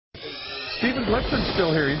Stephen Glickman's still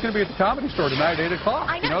here. He's going to be at the Comedy Store tonight at 8 o'clock.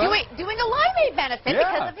 I know, doing a Live Aid benefit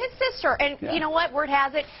because of his sister. And you know what? Word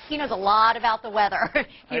has it, he knows a lot about the weather.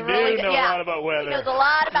 I do know a lot about weather. He knows a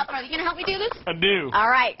lot about the weather. You going to help me do this? I do. All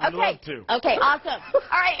right. Okay. I'd love to. Okay, awesome.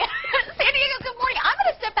 All right. San Diego, good morning. I'm going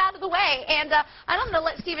to step out of the way, and I'm going to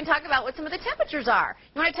let Stephen talk about what some of the temperatures are.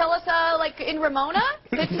 You want to tell us, like, in Ramona?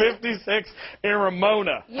 56 in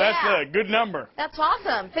Ramona. Yeah. That's a good number. That's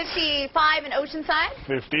awesome. 55 in Oceanside?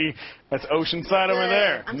 50. That's Oceanside over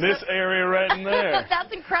there. This area right in there.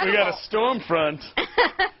 That's incredible. We got a storm front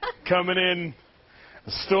coming in.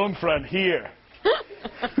 A storm front here.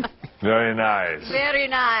 Very nice. Very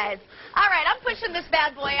nice. All right, I'm pushing this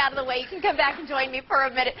bad boy out of the way. You can come back and join me for a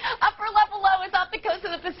minute. Upper level low is off the coast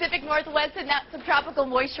of the Pacific Northwest, and now some tropical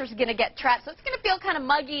moisture is going to get trapped. So it's going to feel kind of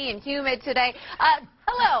muggy and humid today.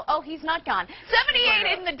 Hello. Oh, he's not gone.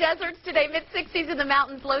 78 in the deserts today, mid-60s in the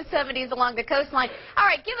mountains, low 70s along the coastline. All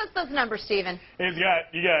right, give us those numbers, Stephen. You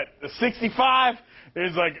got a 65.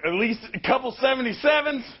 There's like at least a couple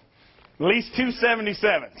 77s, at least two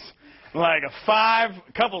 77s. Like a 5,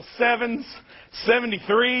 a couple 7s,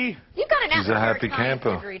 73. You've got an He's a happy atmospheric science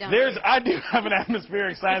camper. degree, don't you? I do have an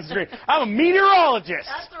atmospheric science degree. I'm a meteorologist.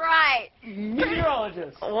 That's right.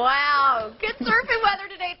 Meteorologist. Wow. Good surfing weather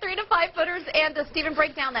today, 3 to 5 footers. And Stephen,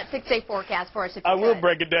 break down that 6-day forecast for us if you I will could.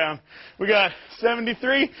 break it down. We got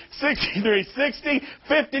 73, 63, 60,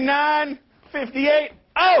 59, 58.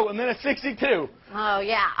 Oh, and then a 62. Oh,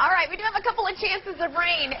 yeah. All right, we do have a couple of chances of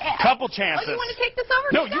rain. Couple chances. Oh, you want to take this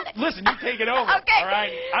over? No, You got it. listen, you take it over. Okay. All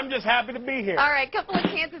right? I'm just happy to be here. All right, couple of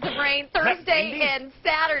chances of rain Thursday and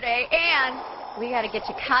Saturday. And we got to get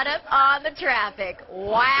you caught up on the traffic.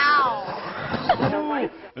 Wow.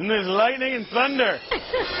 And there's lightning and thunder.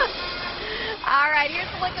 All right,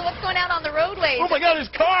 here's a look at what's going on the roadways. Oh, my God,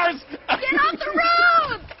 there's cars. Get off the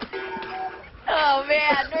road! Oh,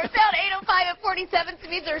 man. Northbound 805 at 47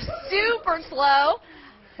 speeds are super slow.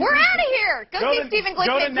 We're out of here. Go see Stephen Glickman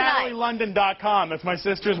Go to tonight. NatalieLondon.com. That's my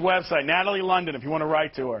sister's website, Natalie London, if you want to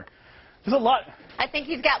write to her. There's a lot. I think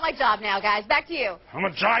he's got my job now, guys. Back to you. I'm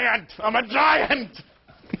a giant. I'm a giant.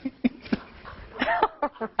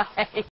 All right.